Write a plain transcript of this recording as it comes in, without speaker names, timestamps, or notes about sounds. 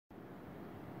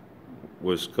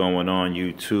What's going on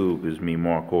YouTube? It's me,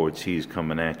 Marco Ortiz,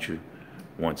 coming at you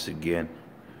once again.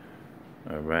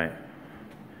 Alright.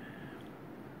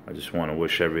 I just want to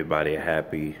wish everybody a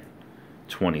happy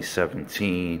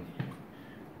 2017.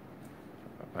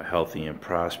 A healthy and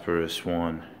prosperous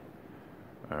one.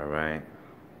 Alright.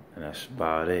 And that's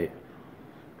about it.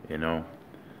 You know,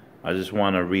 I just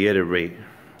want to reiterate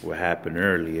what happened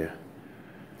earlier.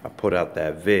 I put out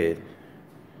that vid,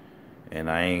 and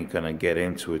I ain't gonna get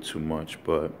into it too much,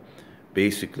 but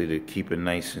basically, to keep it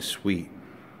nice and sweet,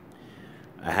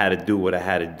 I had to do what I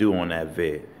had to do on that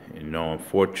vid. You know,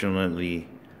 unfortunately,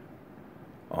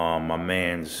 my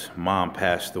man's mom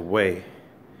passed away,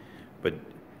 but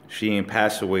she ain't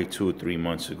passed away 2 or 3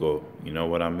 months ago. You know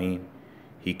what I mean?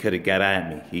 He could have got at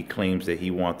me. He claims that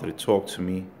he wanted to talk to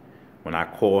me. When I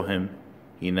call him,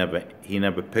 he never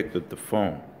picked up the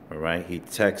phone. All right, he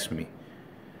texts me.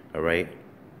 All right.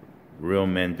 Real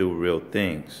men do real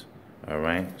things, all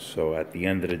right? So at the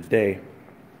end of the day,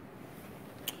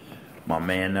 my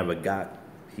man never got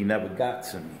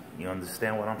to me. You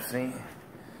understand what I'm saying?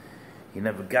 He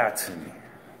never got to me.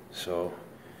 So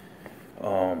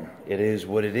it is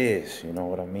what it is, you know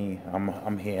what I mean?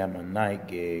 I'm here at my night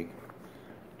gig,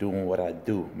 doing what I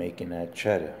do, making that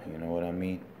cheddar, you know what I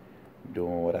mean?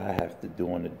 Doing what I have to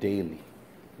do on the daily.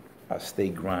 I stay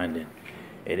grinding.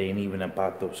 It ain't even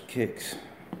about those kicks.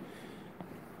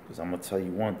 Because I'm going to tell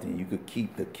you one thing, you could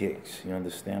keep the kicks. You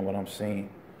understand what I'm saying?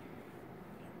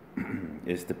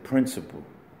 It's the principle.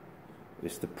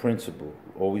 It's the principle.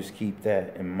 Always keep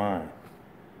that in mind.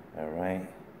 All right?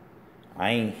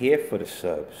 I ain't here for the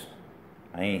subs.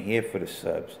 I ain't here for the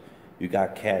subs. You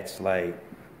got cats like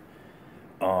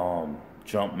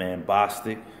Jumpman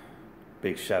Bostic.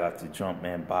 Big shout out to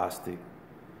Jumpman Bostic.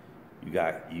 You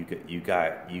got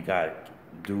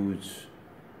dudes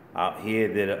out here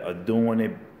that are doing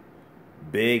it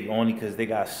big only because they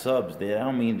got subs. I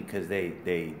don't mean because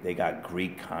they got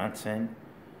great content.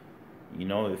 You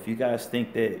know, if you guys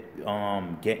think that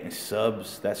getting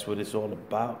subs, that's what it's all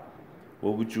about,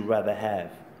 what would you rather have?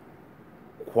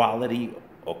 Quality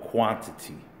or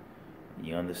quantity?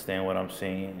 You understand what I'm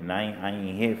saying? And I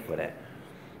ain't here for that.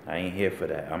 I ain't here for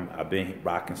that. I've been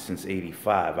rocking since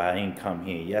 '85. I ain't come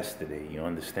here yesterday. You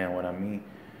understand what I mean?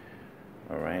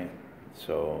 All right.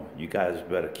 So you guys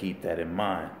better keep that in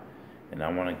mind. And I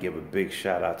want to give a big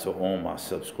shout out to all my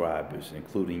subscribers,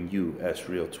 including you,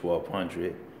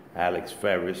 SReal1200, Alex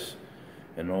Ferris,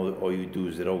 and all you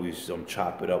dudes that always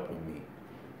chop it up with me.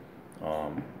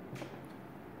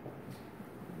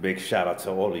 Big shout out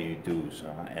to all of you dudes.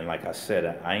 And like I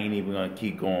said, I ain't even going to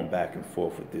keep going back and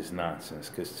forth with this nonsense,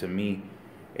 because to me,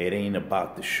 it ain't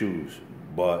about the shoes,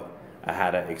 but I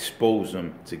had to expose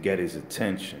him to get his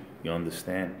attention. You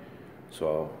understand?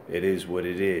 So it is what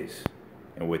it is.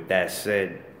 And with that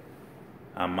said,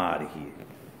 I'm out of here.